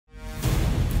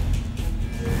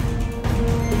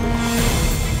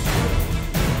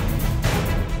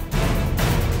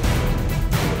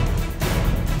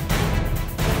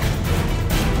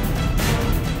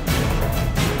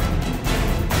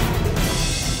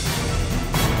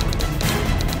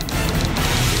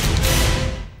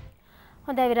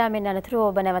හොඳයි විරාමයෙන් අනතුරුව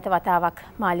ඔබ නැවත වතාවක්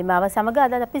මාලිමාව සමග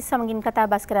අද අපි සමගින් කතා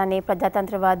බස් කරන්නේ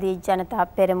ප්‍රජාතන්ත්‍රවාදී ජනතා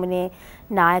පෙරමුණේ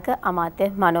නායක අමාත්‍ය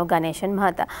මනෝ ගණේෂන්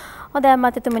මහතා. හොඳයි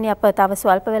අමාත්‍යතුමනි අප තව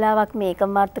ස්වල්ප වේලාවක් මේ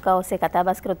එකම මාතෘකාව ඔස්සේ කතා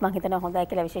බස් කරොත් මම හිතනවා හොඳයි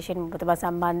කියලා විශේෂයෙන් ඔබතුමා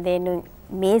සම්බන්ධයෙන්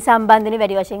මේ සම්බන්ධනේ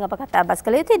වැඩි වශයෙන් අප කතා බස්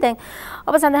කළ යුතුයි. දැන්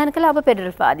ඔබ සඳහන් කළා ඔබ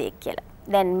පෙඩරල්වාදියෙක් කියලා.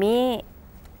 දැන් මේ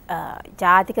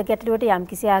ජාතික ගැටලුවට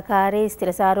යම්කිසි ආකාරයේ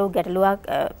ස්ථිරසාරෝ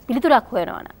ගැටලුවක් පිළිතුරක්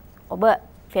හොයනවා නම් ඔබ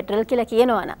ෆෙඩරල් කියලා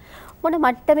කියනවා නම් මොන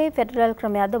මට්ටමේ ෆෙඩරල්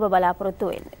ක්‍රමයක්ද ඔබ බලාපොරොත්තු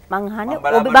වෙන්නේ? මං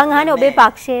අහන්නේ ඔබේ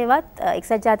පක්ෂයේවත්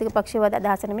එක්සත් ජාතික පක්ෂයේවත්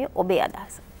අදහස නෙමෙයි ඔබේ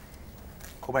අදහස.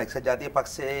 කොහොමද එක්සත් ජාතික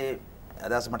පක්ෂයේ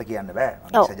අදහස මට කියන්න බෑ.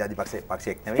 එක්සත් ජාතික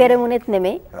පක්ෂයක් නෙමෙයි. පෙරමුණෙත්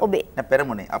නෙමෙයි ඔබේ. නෑ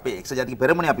පෙරමුණේ. අපේ එක්සත් ජාතික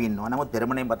පෙරමුණේ අපි ඉන්නවා. නමුත්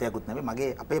පෙරමුණේ මතයක්වත් නෙමෙයි. මගේ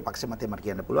අපේ පක්ෂ මතය මට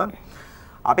කියන්න පුළුවන්.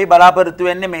 අපි බලාපොරොත්තු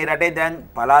වෙන්නේ මේ රටේ දැන්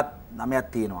පළාත් 9ක්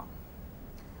තියෙනවා.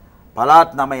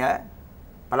 පළාත් 9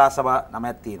 පළාත් සභා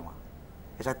 9ක් තියෙනවා.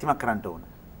 ඒ සත්‍යමත් කරන්න ඕන.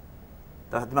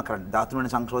 තාත්ම කරන්න 13 වෙනි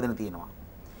සංශෝධන තියෙනවා.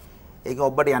 ඒක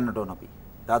ඔබට යන්නට ඕන අපි.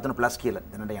 13 ප්ලස් කියලා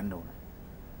දැනට යන්න ඕන.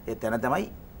 ඒ තැන තමයි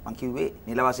මම කිව්වේ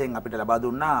නිල වශයෙන් අපිට ලබා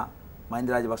දුන්නා මහින්ද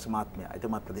රාජපක්ෂ මහත්මයා. ඒක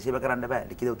මම ප්‍රතික්ෂේප කරන්න බෑ.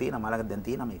 ලිඛිතව තියෙනවා මලක දැන්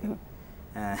තියෙනවා මේක.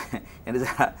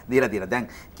 එනිසා දීලා තියෙනවා. දැන්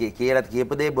කියලා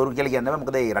කියපු දේ බොරු කියලා කියන්න බෑ.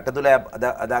 මොකද මේ රට තුල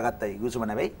අදාගත්ත යුසුම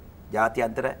නෙවෙයි.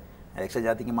 ජාත්‍යන්තර එක්සත්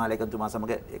ජාතික මහලේකම්තුමා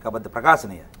සමග ඒකබද්ධ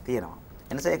ප්‍රකාශනය තියෙනවා.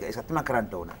 එනිසා ඒක සත්‍යමත්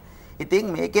කරන්න ඕන.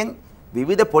 ඉතින් මේකෙන්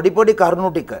විවිධ පොඩි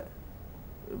කරුණු ටික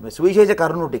සුවිශේෂ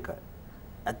කරුණු ටික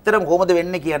ඇත්තටම කොහොමද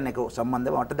වෙන්නේ කියන්නේ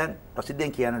සම්බන්ධව මට දැන්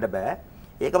ප්‍රසිද්ධියෙන් කියන්නට බෑ.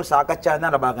 ඒකම සාකච්ඡාවෙන්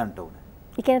ලබා ගන්න ඕන.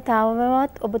 ඒ කියන්නේ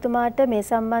තාමවත් ඔබතුමාට මේ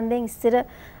සම්බන්ධයෙන් ඉස්තර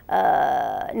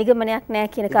නිගමනයක් නැහැ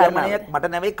කියන කාරණාව. නිගමනයක්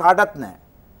මට නෙවෙයි කාටවත් නැහැ.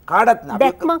 කාටවත්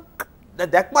නැහැ.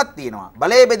 දැක්මක් තියෙනවා.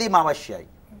 බලය බෙදීම අවශ්‍යයි.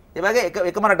 ඒ වගේ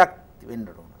එකම රටක් වෙන්න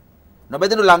ඕන.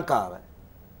 නොබෙදුණු ලංකාව.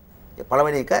 ඒ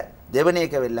පළවෙනි එක දෙවෙනි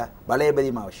එක වෙලා බලය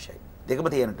බෙදීම අවශ්‍යයි.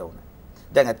 දෙකම තියෙන්නට ඕන.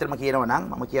 දැන් ඇත්තටම කියනවා නම්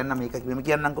මම කියන්නම් මේක මෙහෙම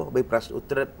කියන්නම්කෝ ඔබේ ප්‍රශ්න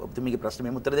උත්තර ඔබතුමීගේ ප්‍රශ්න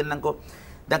මෙහෙම උත්තර දෙන්නම්කෝ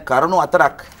දැන් කරුණු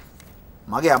 4ක්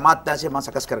මගේ අමාත්‍යාංශයෙන් මම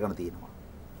සකස් කරගෙන තියෙනවා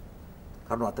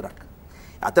කරුණු 4ක්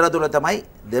අතර තුල තමයි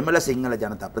දෙමළ සිංහල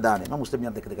ජනතා ප්‍රධානම මුස්ලිම්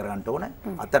ජනතාව එකතු කරගන්න ඕන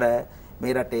අතර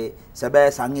මේ රටේ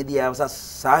සැබෑ සංහිඳිය අවසස්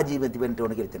සහජීවී වෙන්න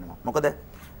ඕන කියලා හිතෙනවා මොකද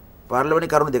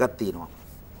පාර්ලිමේන්තු කරුණු දෙකක් තියෙනවා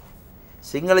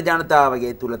සිංහල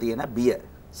ජනතාවගේ තුල තියෙන බිය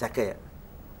සැකය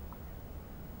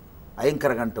අයින්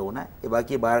කරගන්න ඕන ඒ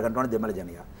වාක්‍යය බාර ගන්න ඕන දෙමළ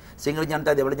ජනයා. සිංහල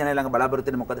ජනතාව දෙමළ ජනයා ළඟ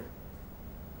බලාපොරොත්තු වෙන්නේ මොකද?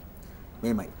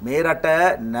 මේමයි. මේ රට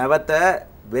නැවත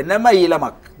වෙනම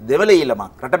ඊළමක්, දෙමළ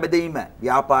ඊළමක්, රට බෙදීම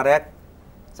ව්‍යාපාරයක්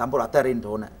සම්පූර්ණ අතරින්න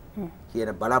ඕන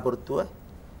කියන බලාපොරොත්තුව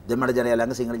දෙමළ ජනයා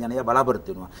ළඟ සිංහල ජනයා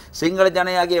බලාපොරොත්තු වෙනවා. සිංහල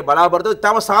ජනයාගේ බලාපොරොත්තුව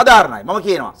තම සාධාරණයි. මම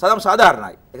කියනවා. සදම්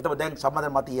සාධාරණයි. ඒක තමයි දැන් සම්මත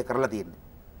මතය කරලා තියෙන්නේ.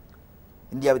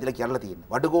 ඉන්දියාව විතර කරලා තියෙන්නේ.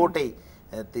 වඩුකෝටේ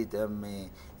මේ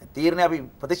තීරණය අපි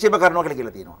ප්‍රතික්ෂේප කරනවා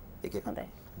කියලා තියෙනවා. ඒක හොඳයි.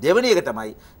 දෙවෙනි එක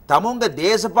තමයි තමුන්ගේ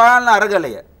දේශපාලන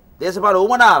අරගලය, දේශපාලන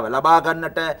උමනාව ලබා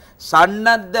ගන්නට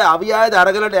සන්නද්ධ අවියායද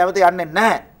අරගලට යවත යන්නේ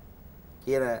නැහැ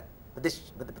කියන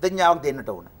ප්‍රතිඥාවක් දෙන්නට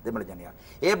ඕන දෙමළ ජනයා.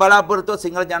 ඒ බලාපොරොත්තුව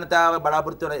සිංහල ජනතාව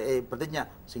බලාපොරොත්තු වෙන ඒ ප්‍රතිඥා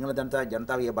සිංහල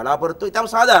ජනතාවගේ බලාපොරොත්තුව ඊටම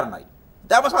සාධාරණයි.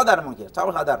 ඊටම සාධාරණ මම කියනවා.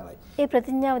 ඊටම සාධාරණයි. ඒ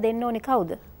ප්‍රතිඥාව දෙන්න ඕනේ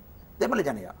කවුද? දෙමළ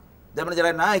ජනයා. දෙමළ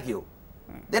ජනයා නායකයෝ.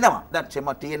 දෙනවා. දැන් සෙම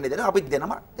තියෙන්නේ දෙනවා අපිත්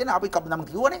දෙනවා. අපි නම්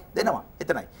කිව්වනේ දෙනවා.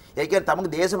 එතනයි. ඒ කියන්නේ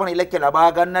තමන්ගේ දේශපාලන ඉලක්කය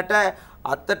ලබා ගන්නට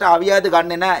අත්තට අවියාද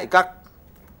ගන්නෙ නැහැ. එකක්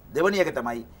දෙවෙනි එක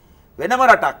තමයි වෙනම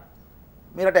රටක්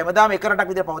මේ රට හැමදාම එක රටක්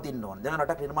විදිහට පවතින්න ඕන. දෙවෙනි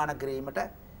රටක් නිර්මාණය කිරීමට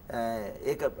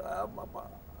ඒක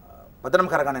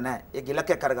පදනම් කරගන්නේ නැහැ. ඒක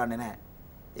ඉලක්කයක් කරගන්නේ නැහැ.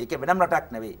 ඒක වෙනම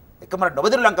රටක් නෙවෙයි. එකම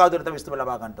නොබෙදුණු ලංකාව තුළ තමයි විශ්ව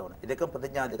ලබා ගන්න ඕන. ඒ දෙකම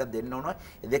ප්‍රතිඥා දෙකක් දෙන්න ඕන.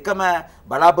 ඒ දෙකම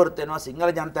බලාපොරොත්තු වෙනවා සිංහල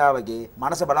ජනතාවගේ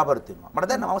මනස බලාපොරොත්තු වෙනවා. මට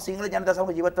දැන් මම සිංහල ජනතාව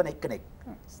සමග ජීවත් වෙන එක්කෙනෙක්.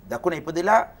 දකුණේ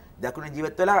ඉපදිලා දකුණේ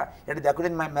ජීවත් වෙලා ඊට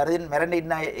දකුණෙන් මැරෙන්න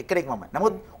ඉන්න එක්කෙනෙක් මම.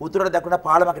 නමුත් උතුරට දකුණ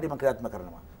පාලමකට මම ක්‍රියාත්මක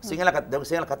කරනවා.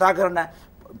 සිංහල කතා කරන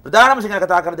ප්‍රධානම සිංහල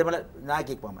කතා කරන දෙමළ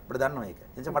නායකයෙක් මම. අපිට දන්නවා ඒක.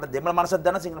 ඒ නිසා මට දෙමළ මනසක්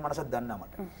දන්නා සිංහල මනසක් දන්නා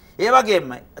මට. ඒ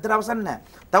වගේම අතන අවසන් නැහැ.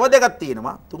 තව දෙකක්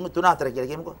තියෙනවා. 3 4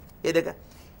 කියලා කියමුකෝ. ඒ දෙක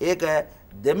ඒක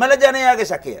දෙමළ ජනයාගේ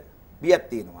සැකය බියක්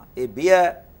තියෙනවා. ඒ බිය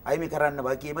අයිමි කරන්න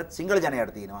වගකීම සිංහල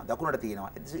ජනයාට තියෙනවා. දකුණට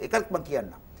තියෙනවා. එකක් මම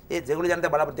කියන්නම්. ඒ දෙගොල්ල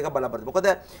ජනතාව බලාපොරොත්තු එකක් බලාපොරොත්තු. මොකද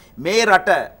මේ රට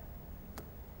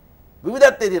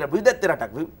විවිධත්වයේ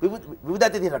රටක්.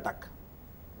 විවිධත්වයේ රටක්.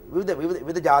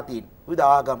 විවිධ ජාතීන්, විවිධ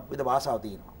ආගම්, විවිධ භාෂාව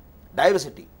තියෙනවා.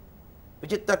 ඩයිවර්සිටි.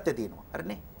 විචිත්තත්වය තියෙනවා.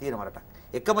 හරිනේ? තියෙනවා රටක්.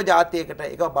 එකම ජාතියකට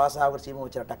එකම භාෂාවකට සීමා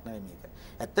වෙච්ච රටක් නෙවෙයි මේක.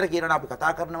 ඇත්තට කියනවා අපි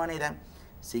කතා කරනවානේ දැන්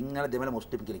සිංහල දෙමළ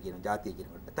මුස්ලිම් කියලා කියනවා ජාතිය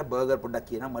කියනකොට. නැත්නම් බර්ගර් පොඩ්ඩක්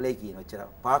කියනවා මලේ කියනවා. එච්චර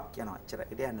පාක් කියනවා. එච්චර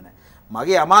ඉත යන්නේ නැහැ.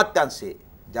 මගේ අමාත්‍යංශයේ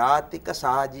ජාතික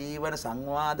සහජීවන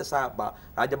සංවාද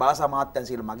රාජ්‍ය භාෂා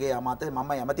අමාත්‍යංශය කියලා මගේ අමාත්‍යංශය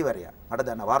මම ඇමතිවරයා. මට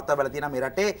දැන් වාර්තා වෙලා තියෙනවා මේ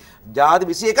රටේ ජාති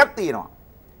 21ක් තියෙනවා.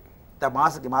 දැන්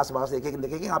මාස භාෂා එකකින්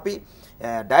දෙකකින් අපි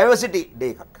ඩයිවර්සිටි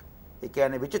ඩේ එකක්. ඒ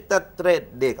කියන්නේ විචිත්තත්වයේ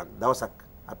ඩේ එකක් දවසක්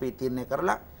අපි තීරණය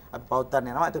කරලා අපි පවත්වන්න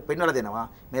යනවා. ඒක පෙන්වලා දෙනවා.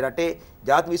 මේ රටේ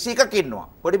ජාති 21ක් ඉන්නවා.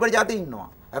 පොඩි පොඩි ජාති ඉන්නවා.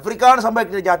 ඇෆ්‍රිකානු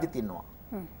සමගික ජාතිත් ඉන්නවා.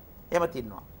 එහෙම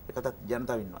තියෙනවා. ඒකත්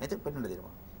ජනතාව ඉන්නවා. ඒක පෙන්වලා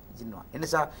දෙනවා. ඉන්නවා. ඒ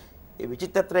නිසා ඒ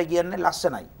විචිත්තත්වය කියන්නේ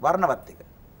ලස්සනයි. වර්ණවත් එක.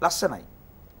 ලස්සනයි.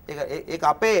 ඒක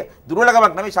අපේ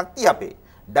දුර්වලකමක් නෙමෙයි ශක්තිය අපේ.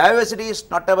 Diversity is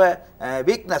not our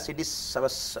weakness, it is our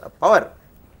power.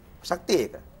 ශක්තිය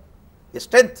ඒක.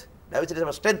 Strength. Diversity is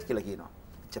our strength කියලා කියනවා.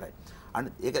 එච්චරයි.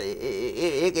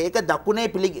 ඒක දකුණේ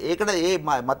ඒකට ඒ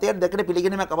මතයට දෙකට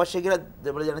පිළිගැනීමක් අවශ්‍ය කියලා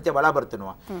දෙමළ ජනතාව බලාපොරොත්තු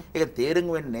වෙනවා. ඒක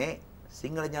තේරුම් වෙන්නේ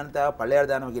සිංහල ජනතාව පළයට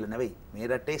දානවා කියලා නෙවෙයි. මේ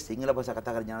රටේ සිංහල භාෂා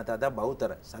කතා කරන ජනතාව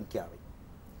බහුතර සංඛ්‍යාවයි.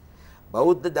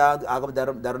 බෞද්ධ ආගම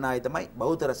දරණාය තමයි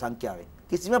බහුතර සංඛ්‍යාවෙන්.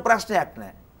 කිසිම ප්‍රශ්නයක්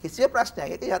නැහැ. කිසිම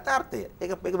ප්‍රශ්නයක්. ඒක යථාර්ථය.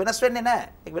 ඒක වෙනස් වෙන්නේ නැහැ.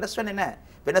 ඒක වෙනස් වෙන්නේ නැහැ.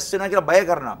 වෙනස් වෙනවා කියලා බය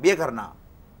කරනවා, බිය කරනවා.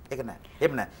 ඒක නැහැ.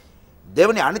 එහෙම නැහැ.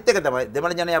 දෙවෙනි අනිත් එක තමයි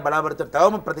දෙමළ ජනයා බලාපොරොත්තු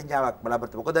තවම ප්‍රතිඥාවක්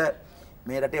බලාපොරොත්තු. මොකද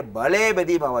මේ රටේ බලය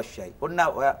බෙදීම අවශ්‍යයි. ඔන්න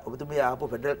ඔබතුමිය ආපු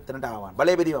ෆෙඩරල් තැනට ආවා.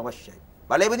 බලය බෙදීම අවශ්‍යයි.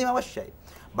 බලය බෙදීම අවශ්‍යයි.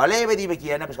 බලය බෙදීම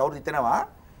කියන්නේ අපි කවුරුත් හිතනවා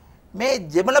මේ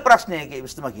දෙමළ ප්‍රශ්නයේ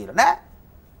විසඳුම කියලා නෑ.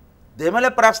 දෙමළ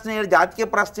ප්‍රශ්නයේ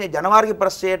ජාතික ප්‍රශ්නයේ ජනවාර්ගික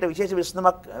ප්‍රශ්නයට විශේෂ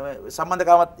විසඳුමක්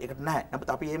සම්බන්ධකමක් එකට නැහැ. නමුත්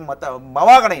අපි මේ මත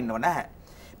මවාගෙන ඉන්නව නැහැ.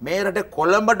 මේ රටේ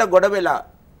කොළඹට ගොඩ වෙලා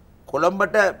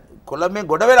කොළඹේ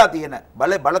ගොඩ වෙලා තියෙන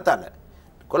බලතල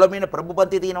කොළඹේ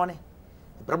ප්‍රභුපන්තිය තියෙනවනේ.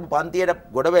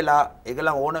 ප්‍රභුපන්තියට ගොඩ වෙලා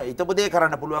ඒගොල්ලන් ඕන හිතපු දේ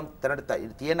කරන්න පුළුවන් තැනට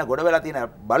තියෙන ගොඩ වෙලා තියෙන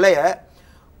බලය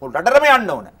රටටම යන්න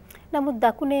ඕන. නමුත්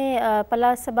දකුණේ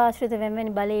පළාත් සභාශ්‍රිත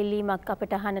වෙනවැනි බලය ඉල්ලීමක්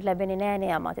අපිට අහන්න ලැබෙන්නේ නැහැ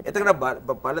නේ අමාත්‍ය.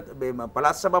 එතකොට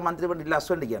පළාත් සභා මන්ත්‍රීවරුන් ඉල්ලා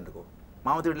අස්වන්න කියන්නකෝ.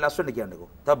 මාමතුරු ඉල්ලා අස්වන්න කියන්නකෝ.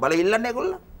 තව බලය ඉල්ලන්නේ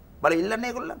ඒගොල්ලන්. බලය ඉල්ලන්නේ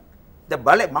ඒගොල්ලන්. දැන්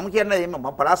බලය මම කියන්නේ මම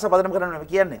පළාත් සභා පදනම්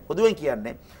කරනවා කියන්නේ පොදුවෙන්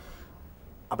කියන්නේ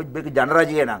අපි මේක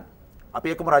ජනරජය නම් අපි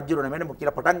එකම රජුරු නෙමෙයි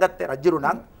කියලා පටන් ගත්තේ රජුරු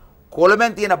නම්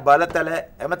කොළඹෙන් තියෙන බලතල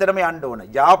හැමතැනම යන්න ඕන.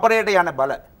 ජාපරයට යන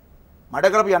බල,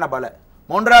 මඩකලපු යන බල,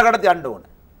 මොණරාගඩට යන්න ඕන.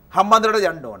 හම්බන්තොටට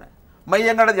යන්න ඕන.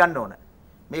 මයංගඩට යන්න ඕන.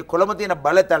 මේ කොළඹ තියෙන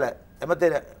බලතල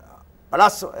හැමතැන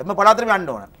පළාතෙම යන්න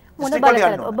ඕන. මොන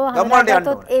බලතල? ඔබ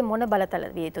හඳුනාගත්තොත් ඒ මොන බලතල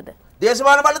විය යුතුද?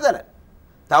 දේශපාලන බලතල.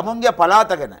 තමුන්ගේ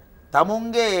පළාත ගැන,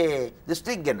 තමුන්ගේ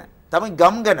දිස්ත්‍රික් ගැන, තමුන්ගේ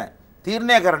ගම් ගැන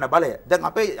තීරණය කරන බලය. දැන්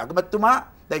අපේ අගමැතිතුමා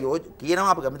දැන්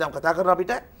කියනවා අපි ගමතම කතා කරන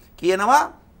අපිට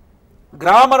කියනවා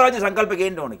ග්‍රාම රාජ්‍ය සංකල්ප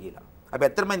ගේන්න ඕන කියලා. අපි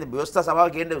ඇත්තටම මේ ව්‍යවස්ථා සභාව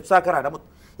ගේන්න උත්සාහ කරා. නමුත්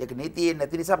ඒක නීතියේ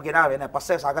නැති නිසා අපි ගෙනාවේ නැහැ.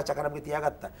 පස්සේ සාකච්ඡා කරන්න අපි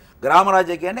තියාගත්තා. ග්‍රාම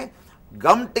රාජ්‍ය කියන්නේ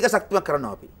ගම් ටික ශක්තිමත්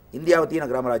කරනවා අපි. ඉන්දියාවේ තියෙන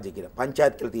ග්‍රාම රාජ්‍ය කියලා.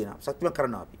 පංචායත් කියලා තියෙනවා. ශක්තිමත්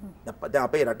කරනවා අපි. දැන්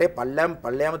අපේ රටේ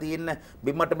පල්ලෑම තියෙන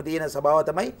බිම්මටම තියෙන සභාව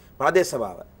තමයි ප්‍රාදේශ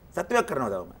සභාව. ශක්තිමත්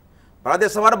කරනවා තමයි.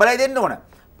 ප්‍රාදේශ සභාවට බලය දෙන්න ඕන.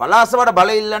 පළාත් සභාවට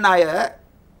බලය ඉල්ලන අය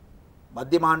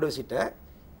මධ්‍යම ආණ්ඩුවේ සිට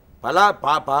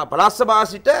පළාත් සභාව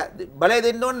සිට බලය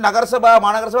දෙන්න ඕන නගර සභාව,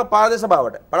 මහනගර සභාව, ප්‍රාදේශ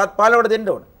සභාවට, පළාත් පාලනයට දෙන්න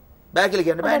ඕන. බෑ කියලා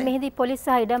කියන්න බෑනේ. මෙහිදී පොලිස්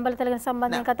සහ ඉඩම් බලතල ගැන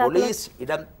සම්බන්ධයෙන් කතා කළා. පොලිස්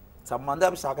ඉඩම් සම්බන්ධව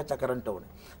අපි සාකච්ඡා කරන්න ඕනේ.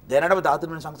 දැනටම 13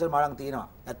 වෙනි සංසද මාළන් තියෙනවා.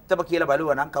 ඇත්තම කියලා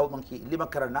බලුවා නම් කවුරු මං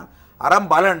ඉල්ලීමක් කරන්නම් අරන්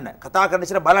බලන්න. කතා කරන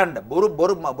ඉස්සර බලන්න. බොරු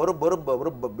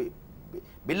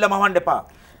බිල්ල මවන්න එපා.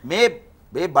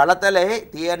 මේ බලතලේ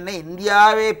තියෙන්නේ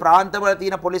ඉන්දියාවේ ප්‍රාන්තවල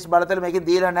තියෙන පොලිස් බලතල මේකෙන්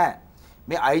දීලා නැහැ.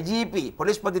 මේ IGP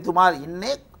පොලිස්පතිතුමා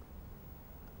ඉන්නේ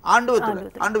ආණ්ඩුව තුල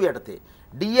ආණ්ඩුව යටතේ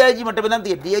DIG මට්ටමෙන්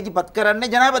තියෙන DIG පත් කරන්නේ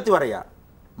ජනාධිපතිවරයා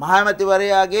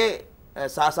මහමැතිවරයාගේ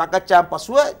සාකච්ඡාන්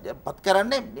පසුව පත්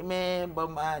කරන්නේ මේ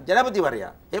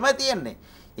ජනාධිපතිවරයා එහෙමයි තියෙන්නේ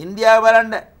ඉන්දියාව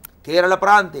බලන්න කේරළ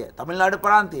ප්‍රාන්තය තමිල්නාඩු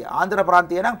ප්‍රාන්තය ආන්ධ්‍ර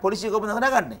ප්‍රාන්තය නම් පොලිසිය කොහොමද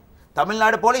හදාගන්නේ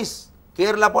Tamil Nadu police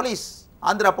Kerala police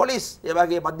ආන්ධ්‍ර police ඒ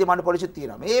වගේ මධ්‍යම ආණ්ඩු පොලිසිත්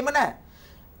තියෙනවා මේම නැහැ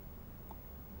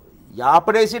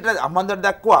යාපනයේ සිට අම්බන්තොට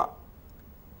දක්වා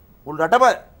මුළු රටම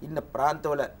ඉන්න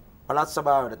ප්‍රාන්තවල පළාත්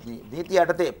සභාවට නීතිය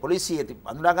යටතේ පොලිසිය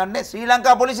අඳුනාගන්නේ ශ්‍රී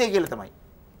ලංකා පොලිසිය කියලා තමයි.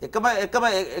 එකම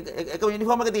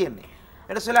යුනිෆෝම් එක තියෙන්නේ.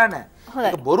 වෙනස් වෙලා නැහැ.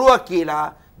 ඒක බොරුවක් කියලා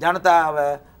ජනතාව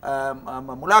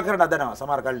මුලා කරන හදනවා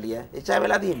සමහර කල්ලිය. එච්චර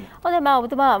වෙලා තියෙන්නේ. හොඳයි මම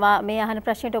ඔබතුමා මේ අහන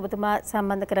ප්‍රශ්නෙට ඔබතුමා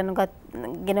සම්බන්ධ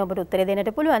කරගෙන ඔබට උත්තර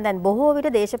දෙන්නට පුළුවන්. දැන් බොහෝ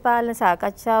විට දේශපාලන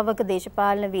සාකච්ඡාවක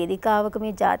දේශපාලන වේදිකාවක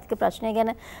මේ ජාතික ප්‍රශ්නය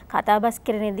ගැන කතාබස්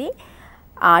කරනදී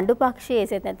ආණ්ඩු පක්ෂයේ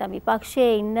සෙත් නැත්නම්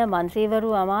විපක්ෂයේ ඉන්න മന്ത്രിවරු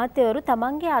අමාත්‍යවරු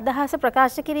තමන්ගේ අදහස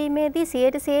ප්‍රකාශ කිරීමේදී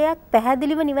 100%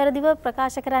 පැහැදිලිව නිවැරදිව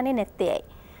ප්‍රකාශ කරන්නේ නැත්තේයි.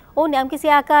 ඔවුන් යම්කිසි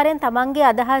ආකාරයෙන් තමන්ගේ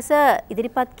අදහස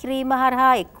ඉදිරිපත් කිරීම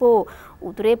හරහා එක්කෝ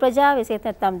උතුරේ ප්‍රජාව එසේත්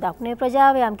නැත්නම් දකුණේ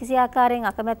ප්‍රජාව යම්කිසි ආකාරයෙන්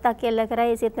අකමැත්තක් එල්ල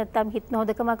කරයි එසේත් නැත්නම් හිත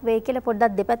නොදකමක් වෙයි කියලා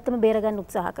පොඩ්ඩක් දෙපැත්තම බේර ගන්න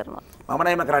උත්සාහ කරනවා. මම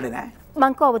නෑ එහෙම කරන්නේ නෑ.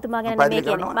 මං කව ඔබතුමා ගැන නෙමෙයි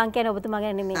කියන්නේ. මං කියන්නේ ඔබතුමා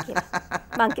ගැන නෙමෙයි කියලා.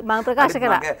 මං ප්‍රකාශ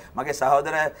කරා. මගේ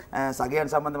සහෝදර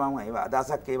සගයන් සම්බන්ධ මම ඒ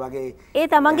අදහසක් ඒ වගේ ඒ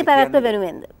තමන්ගේ පැවැත්ම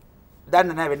වෙනුවෙන්ද?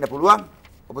 දන්නේ නෑ වෙන්න පුළුවන්.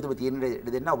 ඔබතුමා තීරණය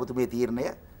දෙන්න ඔබතුමේ තීරණය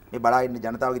මේ බලා ඉන්න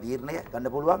ජනතාවගේ තීරණය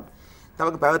ගන්න පුළුවන්.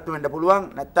 තවගේ පැවැත්ම වෙන්න පුළුවන්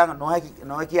නැත්නම්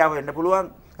නොහැකියාව වෙන්න පුළුවන්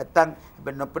නැත්නම්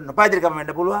නොපැදිරිකම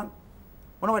වෙන්න පුළුවන්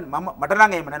මොනවද මම මට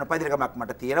නම් එහෙම නෑ පැහැදිලිකමක්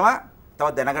මට තියෙනවා.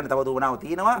 තවත් දැනගන්න තව දුවනාව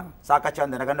තියෙනවා.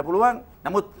 සාකච්ඡාවෙන් දැනගන්න පුළුවන්.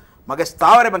 නමුත් මගේ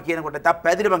ස්ථාවරය මම කියනකොට තව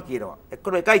පැහැදිලි මම කියනවා.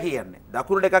 එක්කම එකයි කියන්නේ.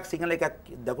 දකුණු දෙකක් සිංහල එකක්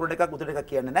දකුණු දෙකක් උතුරු දෙකක්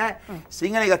කියන්නේ නෑ.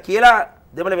 සිංහල එක කියලා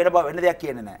දෙමළ වෙන දෙයක්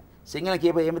කියන්නේ නෑ. සිංහල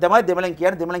කියපේ එහෙම තමයි දෙමළෙන්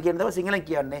තමයි සිංහලෙන්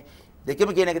කියන්නේ. දෙකම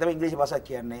කියන එක තමයි ඉංග්‍රීසි භාෂාව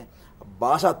කියන්නේ.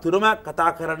 භාෂා තුනම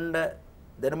කතා කරන්න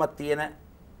දැනුමක් තියෙන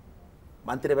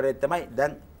මන්ත්‍රීවරයෙක් තමයි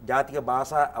දැන් ජාතික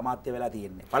භාෂා අමාත්‍ය වෙලා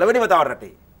තියෙන්නේ. පළවෙනිම තවර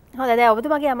රටේ. හොඳයි දැන්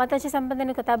ඔබතුමාගේ අමාත්‍යාංශ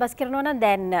සම්බන්ධයෙන් කතා බස් කරනවා නම්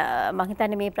දැන් මම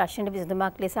හිතන්නේ මේ ප්‍රශ්නෙට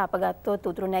විසඳුමක් ලෙස අප ගත්තොත්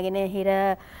උතුරු නැගෙනහිර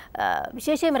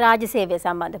විශේෂයෙන්ම රාජ්‍ය සේවය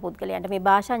සම්බන්ධ පුද්ගලයන්ට මේ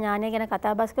භාෂා ඥානය ගැන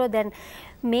කතා බස් කරලා දැන්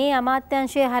මේ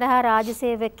අමාත්‍යාංශය හරහා රාජ්‍ය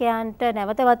සේවකයන්ට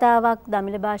නැවත වතාවක්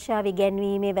දමිළ භාෂාව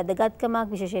ඉගැන්වීමේ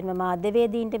වැදගත්කමක් විශේෂයෙන්ම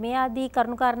මාධ්‍යවේදීන්ට මේ ආදී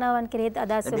කරුණු කාරණාවන් කෙරෙහිත්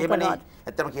අදහස් කරනවා.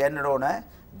 ඇත්තම කියන්න ඕන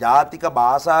ජාතික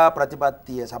භාෂා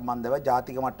ප්‍රතිපත්තිය සම්බන්ධව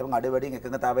ජාතික මට්ටමක අඩවැඩින්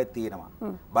එකඟතාවයක් තියෙනවා.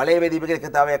 බලය වේදීපක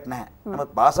එකතාවයක් නැහැ.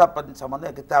 නමුත් භාෂා සම්බන්ධව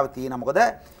එකතාවක් තියෙනවා. මොකද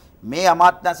මේ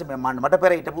අමාත්‍යාංශ මට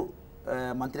පෙර හිටපු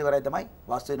මන්ත්‍රීවරයා තමයි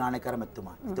වාස්තු නායකර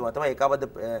මෙතුමා. එතුමා තමයි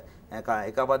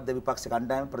ඒකාබද්ධ විපක්ෂ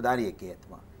කණ්ඩායම ප්‍රධානියෙක්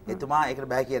එතුමා. එතුමා ඒකට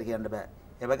බෑ කියලා කියන්න බෑ.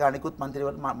 ඒ වගේ අනිකුත්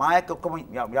මන්ත්‍රීවරු මායක ඔක්කොම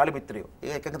යාළු මිත්‍රයෝ.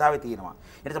 ඒක එකඟතාවයේ තියෙනවා.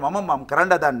 ඊට පස්සේ මම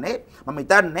කරන්න හදන්නේ මම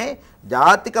හිතන්නේ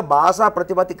ජාතික භාෂා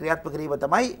ප්‍රතිපත්ති ක්‍රියාත්මක කිරීම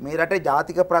තමයි මේ රටේ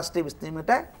ජාතික ප්‍රශ්න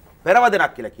විසඳීමට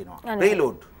පෙරවදනක් කියලා කියනවා.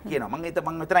 ප්‍රීලෝඩ් කියනවා. මම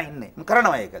මෙතන ඉන්නේ. මම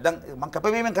කරනවා ඒක. දැන් මම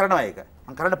කැපවීමෙන් කරනවා ඒක.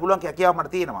 මම කරන්න පුළුවන් කියාව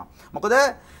මට තියෙනවා. මොකද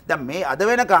දැන් මේ අද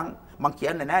වෙනකන් මම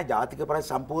කියන්නේ නෑ ජාතික ප්‍රශ්න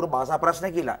සම්පූර්ණ භාෂා ප්‍රශ්න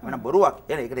කියලා. වෙන බොරුවක්.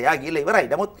 ඒකට එයා ගිහලා ඉවරයි.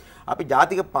 නමුත් අපි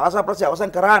ජාතික භාෂා ප්‍රශ්න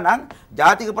අවසන් කරා නම්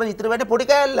ජාතික ප්‍රශ්න ඉතුරු වෙන්නේ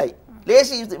පොඩි කෑල්ලයි.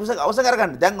 ලේසි අවසන්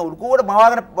කරගන්න. දැන් උල්කුවට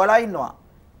මවාගෙන බලා ඉන්නවා.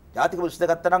 ජාතික විශ්ද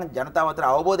ගත්තා නම් ජනතාව අතර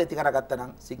අවබෝධය ඇති කරගත්තා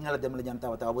නම් සිංහල දෙමළ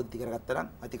ජනතාව අතර අවබෝධය ඇති කරගත්තා නම්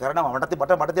ඇති කරනවා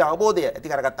මට අවබෝධය ඇති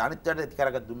කරගත්තා අනිත් පැත්තට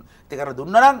ඇති කර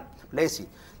දුන්නා නම් ලේසි.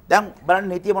 දැන් බලන්න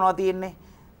නීතිය මොනවද තියෙන්නේ?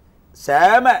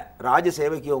 සෑම රාජ්‍ය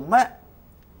සේවකයොම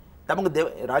තමන්ගේ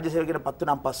රාජ්‍ය සේවකයන් පත්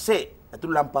වුණාන් පස්සේ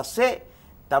ඇතුළන් පස්සේ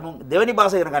තමන් දෙවෙනි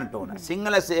භාෂාව ඉගෙන ගන්න ඕන.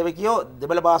 සිංහල සේවකයෝ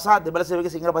දෙමළ භාෂා දෙමළ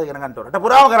සේවකයෝ සිංහල භාෂාව ඉගෙන ගන්න ඕන. රට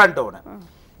පුරාම කරන්න ඕන.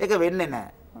 ඒක වෙන්නේ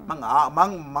නැහැ.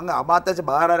 මං අමාත්‍යාංශ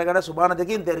බාහිර අරගෙන සුබාන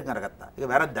දෙකකින් තේරුම් අරගත්තා. ඒක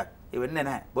වැරද්දක්. ඒ වෙන්නේ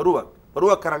නැහැ.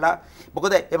 බොරුවක් කරලා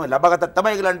මොකද එහෙම ලබාගත්තා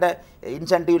තමයි ඒගොල්ලන්ට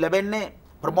ඉන්සෙන්ටිව් ලැබෙන්නේ,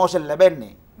 ප්‍රොමෝෂන්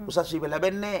ලැබෙන්නේ, උසස් වීම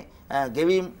ලැබෙන්නේ,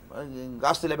 ගෙවීම්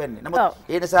ගාස්තු ලැබෙන්නේ. නමුත්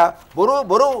ඒ නිසා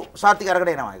බොරු සාතික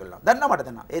අරගෙන එනවා ඒගොල්ලෝ. දන්නා මට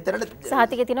දන්නා. ඒ තරට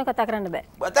සාතිකේ තියෙනවා කතා කරන්න බෑ.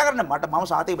 කතා කරන්න මම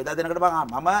සාතික බෙදා දෙනකොට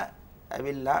මම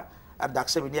ඇවිල්ලා අර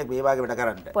දක්ෂ විනියක් මේ වාගේ වැඩ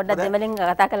කරන්න. පොඩ්ඩක් දෙමළෙන්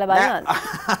කතා කරලා බලන්න.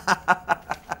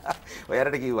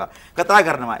 ඔයාලට කිව්වා කතා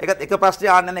කරනවා. එක ප්‍රශ්නේ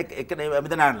ආන්න එක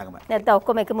මෙතන ළඟම. නැත්නම්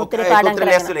ඔක්කොම එක මුත්‍රේ පාඩම්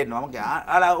කරලා මම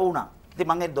ආලා වුණා. ඉතින්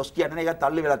මම ඒ දොස් කියන්නේ ඒක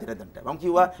තල්ලි වෙලා තියෙන දෙන්නට. මම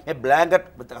කිව්වා මේ බ්ලැන්කට්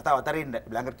කතාව අතරින්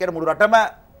බ්ලැන්කට් කියන මුළු රටම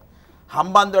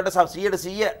හම්බන්තොට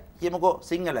 100% කියමුකෝ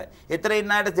සිංහල. එතන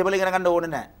ඉන්න අයට දෙමළ ඉගෙන ගන්න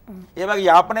ඕනේ නැහැ. ඒ වගේ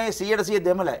යාපනයේ 100%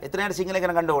 දෙමළ. එතන අයට සිංහල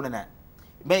ඉගෙන ගන්න ඕනේ නැහැ.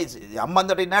 මේ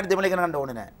හම්බන්තොට ඉන්න අයට දෙමළ ඉගෙන ගන්න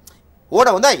ඕනේ නැහැ. ඕන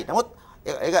හොඳයි. නමුත්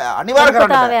ඒක අනිවාර්ය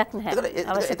කරන්න බෑ.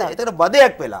 ඒකට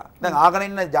වදයක් වෙලා. දැන් ආගෙන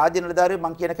ඉන්න ජාති නිලධාරියෝ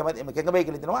මං කියන කෙඟබේ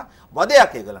කියලා දෙනවා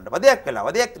වදයක් ඒගලන්ට. වදයක් වෙලා.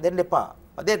 වදයක් දෙන්න එපා.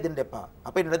 වදයක් දෙන්න එපා.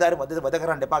 අපේ නිලධාරියෝ වද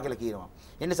කරන්න එපා කියලා කියනවා.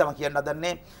 ඒ නිසා මම කියන්න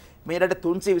හදන්නේ මේ රට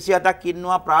 327ක්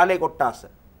ඉන්නවා ප්‍රාලේ කොට්ටාස.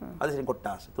 අදසින්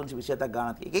කොට්ටාස 327ක්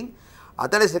ගානක්. එකකින්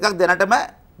 41ක් දැනටම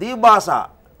දීප භාෂා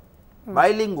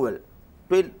බයිලින්ගුවල්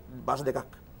ට්වින් භාෂා දෙකක්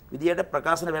විදියට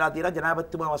ප්‍රකාශන වෙලා තියෙනවා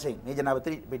ජනාධිපතිතුමා වශයෙන්. මේ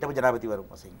ජනාධිපති පිටපු ජනාධිපතිවරුන්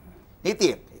වශයෙන්.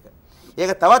 නීතිය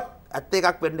ඒක තවත් ඇත්ත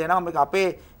එකක් වෙන්න යනවා. මේක අපේ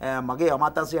මගේ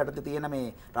අමාත්‍යාංශය යටතේ තියෙන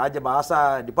මේ රාජ්‍ය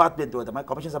භාෂා ඩිපාර්ට්මේන්තුව තමයි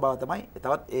කොමිෂන් සභාව තමයි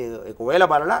තවත් ඒක ඔයලා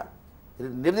බලලා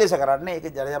නිර්දේශ කරන්නේ. ඒක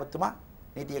ජනාධිපතිතුමා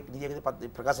නීතිය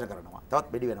ප්‍රකාශන කරනවා.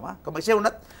 තවත් බෙඩි වෙනවා. කොමිෂන්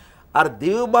උනත් අර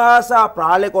දිව් භාෂා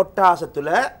ප්‍රාලේ කොට්ටාස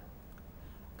තුල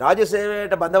රාජ්‍ය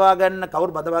සේවයට බඳවා ගන්න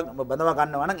කවුරු බඳවා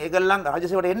ගන්නවා නම් ඒගොල්ලන් රාජ්‍ය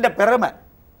සේවයට එන්න පෙරම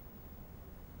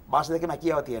භාෂා දෙකම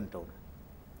කියව තියෙන්න ඕන.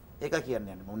 ඒක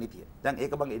කියන්නේ මම නීතිය. දැන්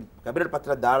ඒක මම කැබිනට්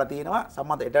පත්‍රයක් දාලා තියෙනවා.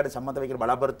 සම්මත එටට සම්මත වෙයි කියලා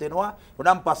බලාපොරොත්තු වෙනවා.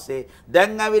 උනම් පස්සේ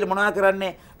දැන් ආවිල මොනවා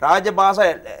කරන්නේ? රාජ්‍ය භාෂා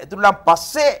එතුණන්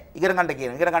පස්සේ ඉගෙන ගන්න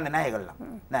කියනවා. ඉගෙන ගන්න නැහැ ඒගොල්ලන්.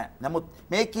 නෑ. නමුත්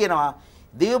මේ කියනවා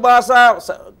දිව් භාෂා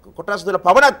කොටස් තුළ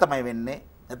පවණක් තමයි වෙන්නේ.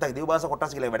 නැත්නම් දිව් භාෂා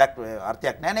කොටස් කියලා වැඩක්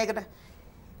අර්ථයක් නැහැ නේ ඒකට.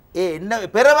 ඒ එන්න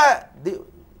පෙරම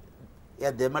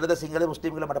දෙමළද සිංහලද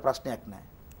මුස්ලිම් කියලා මට ප්‍රශ්නයක් නැහැ.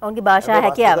 ඔවුන්ගේ භාෂා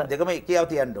හැකියාව දෙකම කියාව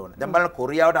තියන්න ඕන. දැන් බලන්න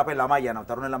කොරියාවට අපේ ළමයි යනවා,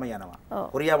 තරුණ ළමයි යනවා.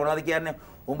 කොරියාව මොනවද කියන්නේ?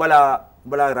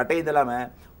 උඹලා රටේ ඉඳලාම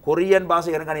කොරියන්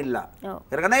භාෂාව ඉගෙන ගන්නilla.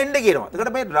 ඉගෙන ගන්න එන්න කියනවා.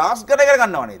 ඒකට මේ රාස් ගන්න ඉගෙන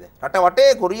ගන්නව නේද? රට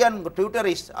වටේ කොරියන්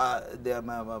ටියුටරිස්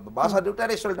භාෂා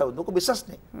ටියුටරිස් වලට දුක බිස්නස්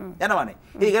නේ. යනවනේ.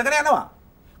 ඉතින් ඉගෙන ගන්න යනවා.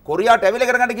 කොරියාවට ඇවිල්ලා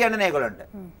ඉගෙන ගන්න කියන්නේ නෑ ඒගොල්ලන්ට.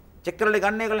 චෙක් කරලා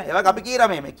ගන්න ඒගොල්ලන්. ඒක අපි කීරා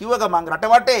මේ කිව්ව ගමන් රට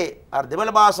වටේ අර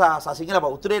දෙමළ භාෂා සහ සිංහල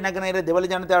උතුරේ නැගෙනහිර දෙමළ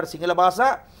ජනතාවට සිංහල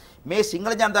භාෂා මේ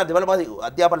සිංහල ජනතාව දෙමළ භාෂා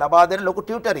අධ්‍යාපන ලබා දෙන ලොකු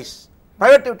ටියුටරිස්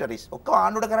ප්‍රයිවට් ටියුටරිස් ඔක්කොම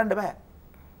ආණ්ඩුවට කරන්න බෑ.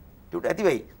 ටියුටර් ඇති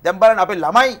වෙයි. දැන් බලන්න අපේ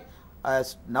ළමයි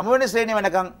 9 වෙනි ශ්‍රේණිය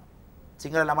වෙනකන්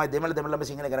සිංහල ළමයි දෙමළ ළමයි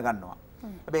සිංහල ඉගෙන ගන්නවා.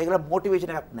 හැබැයි ඒගොල්ලෝ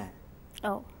මොටිවේෂන් එකක් නැහැ.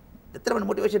 ඔව්. ඇත්තටම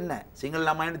මොටිවේෂන් නැහැ. සිංහල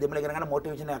ළමයින්ට දෙමළ ඉගෙන ගන්න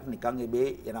මොටිවේෂන් එකක් නිකන් ඉබේ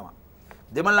යනවා.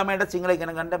 දෙමළ ළමයින්ට සිංහල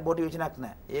ඉගෙන ගන්න මොටිවේෂන් එකක්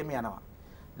නැහැ. එහෙම යනවා.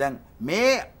 දැන්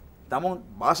මේ තමුන්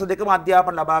භාෂා දෙකම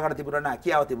අධ්‍යාපන ලබා ගන්න තිබුණා නම්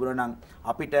කියාව තිබුණා නම්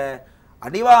අපිට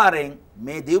අනිවාර්යෙන්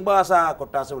මේ දිව් භාෂා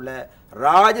කොටස වල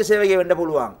රාජ්‍ය සේවකයෙක් වෙන්න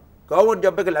පුළුවන්. ගවර්න්මන්ට්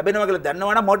ජොබ් එක ලැබෙනවා කියලා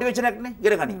දන්නවනම් මොටිවේෂන් එකක් නේ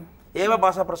ඉගෙන ගනි. ඒව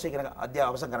භාෂා ප්‍රශික්ෂණ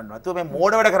අධ්‍යාපන අවසන් කරන්න. නැතුව මේ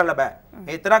මෝඩ වැඩ කරලා බෑ.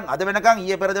 මේ තරම් අද වෙනකන්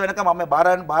ඊයේ පෙරද වෙනකන් මම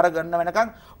බාර ගන්න වෙනකන්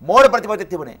මෝඩ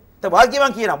ප්‍රතිපත්තියක් තිබුණේ. ඒත්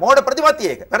වාක්‍යයෙන් කියනවා මෝඩ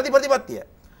ප්‍රතිපත්තිය ඒක. වැරදි ප්‍රතිපත්තිය.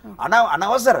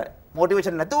 අනවසර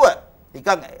මොටිවේෂන් නැතුව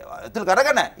නිකන් අතුල්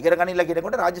කරගෙන ඉගෙන ගන්නilla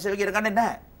කියනකොට රාජ්‍ය සේවකයෙක් ඉගෙන ගන්නේ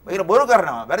නැහැ. ඒක බොරු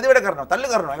කරනවා, වැරදි වැඩ කරනවා, තල්ලු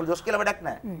කරනවා. ඒක දොස් කියලා වැඩක්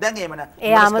නැහැ. දැන් එහෙම නෑ.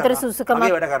 ඒ ආමතර සුසුකම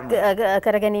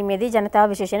කරගැනීමේදී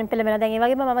ජනතාව විශේෂයෙන් පෙළඹෙන දැන් ඒ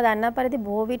වගේම මම දන්නා පරිදි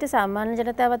බොහෝ විට සාමාන්‍ය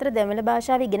ජනතාව අතර දෙමළ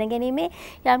භාෂාව ඉගෙන ගැනීමේ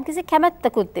යම්කිසි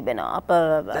කැමැත්තකුත් තිබෙනවා. අප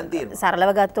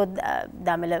සරලව ගත්තොත්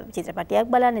දමළ චිත්‍රපටයක්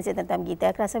බලන්න, නැත්නම්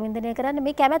ගීතයක් රස වින්දනය කරන්න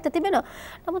මේ කැමැත්ත තිබෙනවා.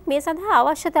 නමුත් මේ සඳහා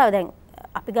අවශ්‍යතාව දැන්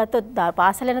අපි ගත්තොත්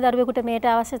පාසල යන දරුවෙකුට මේට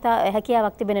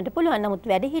හැකියාවක් තිබෙන්නට පුළුවන්. නමුත්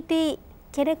වැඩිහිටි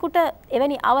කෙනෙකුට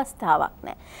එවැනි අවස්ථාවක්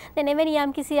නැහැ. දැන් එවැනි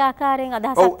යම් කිසි ආකාරයෙන්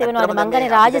අදහසක් තිබෙනවද මං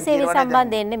ගන්නේ රාජ්‍ය සේවය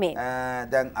සම්බන්ධයෙන් නෙමෙයි.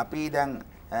 දැන් අපි දැන්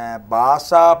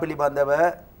භාෂා පිළිබඳව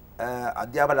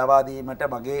අධ්‍යාපන ලබා දීමට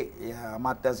මගේ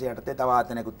අමාත්‍යාංශය යටතේ තව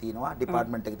ආයතනයකුත් තියෙනවා,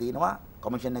 ඩිපාර්ට්මන්ට් එක තියෙනවා,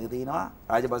 කොමිෂන් එක තියෙනවා,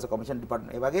 රාජ්‍ය භාෂා කොමිෂන්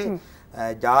ඩිපාර්ට්මන්ට් ඒ වගේ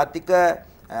ජාතික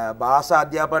භාෂා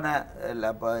අධ්‍යාපන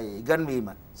ඉගන්වීම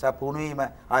සහ පුහුණුවීම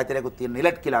ආයතනයකුත් තියෙනවා.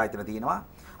 නිලට් කියලා ආයතන තියෙනවා.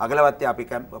 අගලවත්තේ අපි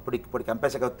පොඩි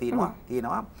කැම්පස් එකක්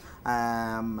තියෙනවා.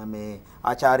 මේ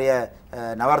ආචාර්ය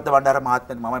නවර්ත වණ්ඩාර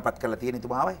මහත්මයා මමයි පත් කරලා තියෙන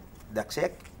ඉතුමාවයි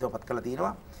දක්ෂයෙක් ඉතුමා පත් කරලා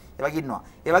තියෙනවා. ඒ වගේ ඉන්නවා.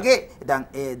 ඒ වගේ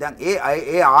දැන්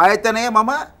ඒ ආයතනය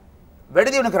මම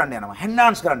වැඩි දියුණු කරන්න යනවා.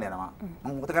 එන්හාන්ස් කරන්න යනවා.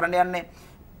 මම මොකද කරන්න යන්නේ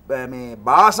මේ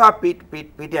භාෂා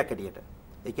පීඨයක් ඇටියට.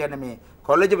 ඒ කියන්නේ මේ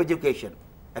college of education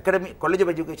ඇකඩමි college of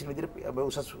education විදිහට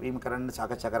උසස් වීම කරන්න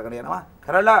සාකච්ඡා කරගෙන යනවා.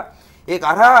 කරලා ඒක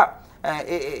අරහා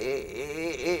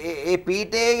ඒ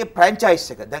පීඨයේ ෆ්‍රැන්චයිස්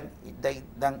එක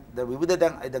දැන් විවිධ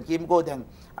දැන් කියමුකෝ දැන්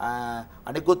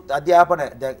අනිකුත් අධ්‍යාපන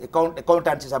දැන්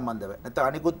ඇකවුන්ටන්සි සම්බන්ධව නැත්නම්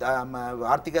අනිකුත්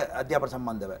ආර්ථික අධ්‍යාපන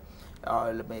සම්බන්ධව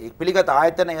මේ පිළිගත්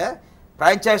ආයතනය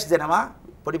ෆ්‍රැන්චයිස් දෙනවා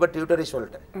පොඩි පොඩි ටියුටරිස්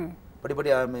වලට පොඩි පොඩි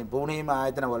මේ පුහුණුවීම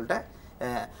ආයතන වලට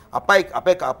අපි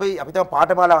තමයි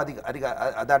පාඨමාලාව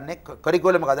අදන්නේ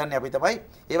කරිකුලම් එක අදන්නේ අපි තමයි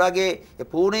ඒ වගේ ඒ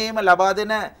පුහුණුවීම ලබා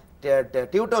දෙන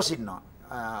ටියුටර්ස් ඉන්නවා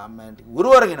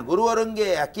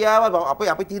ගුරුවරුන්ගේ හැකියාව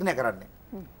අපි තීරණය කරන්නේ.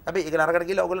 අපි ඒක අරගෙන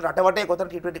ගිහලා ඔයගොල්ලෝ රට වටේ කොතන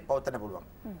T20 පවත්වන්න පුළුවන්.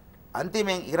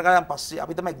 අන්තිමෙන් ඉගෙන ගන්න පස්සේ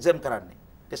අපි තමයි එක්සෑම් කරන්නේ.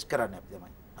 ටෙස්ට් කරන්නේ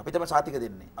අපි තමයි සාතික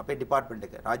දෙන්නේ. අපේ ඩිපාර්ට්මන්ට්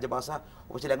එක රාජ්‍ය භාෂා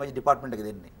ඔෆිෂල් ලැන්ග්වේජ් ඩිපාර්ට්මන්ට් එක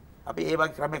දෙන්නේ. අපි ඒ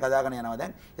වගේ ක්‍රමයක හදාගෙන යනවා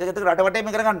දැන්. ඒක රට වටේම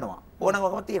ඉගෙන ගන්නවා.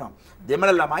 ඕනකමක් තියෙනවා.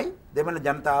 දෙමළ ළමයි, දෙමළ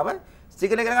ජනතාව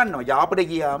සිංහල ඉගෙන ගන්නවා. යාපට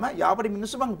ගියාම යාපට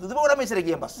මිනිස්සු මං දුදුමෝඩම ඉස්සර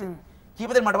ගියන් පස්සේ.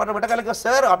 කීපදෙන මට කලක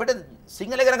සර් අපිට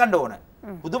සිංහල ඉගෙන ගන්න ඕන.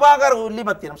 පුදුමාකාර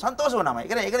උල්ලිමක් තියෙනවා. සන්තෝෂ වුණාම.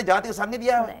 ඒකනේ ජාතික සංගීතය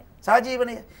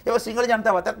සහජීවනය. ඒක සිංහල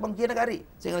ජනතාවටත් මං කියන කරි.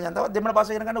 සිංහල ජනතාව දෙමළ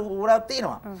භාෂාව ඉගෙන ගන්න උවරක්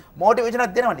තියෙනවා. මොටිවේෂන්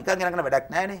එකක් දෙනවා. නිකන් ඉගෙන ගන්න වැඩක්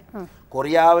නැහැනේ.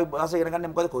 කොරියාවේ භාෂාව ඉගෙන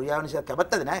ගන්න මොකද කොරියාව නිසා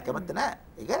කැමැත්තද නැහැ. කැමැත්ත නැහැ.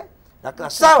 ඒක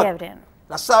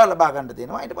රස්සාව ලබා ගන්න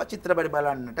තියෙනවා. ඊට පස්සේ චිත්‍රපටි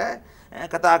බලන්නට,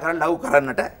 කතා කරන්න, ලව්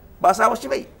කරන්නට භාෂාව අවශ්‍ය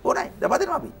වෙයි. ඕනයි. ලබා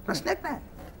දෙනවා අපි. ප්‍රශ්නයක් නැහැ.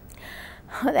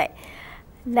 හොඳයි.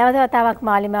 නැවත වතාවක්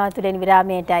මාලිමාව තුළින්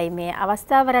විරාමයටයි මේ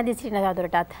අවස්ථාව රැඳී සිටින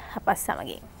තවදුරටත් අපත්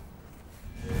සමගින්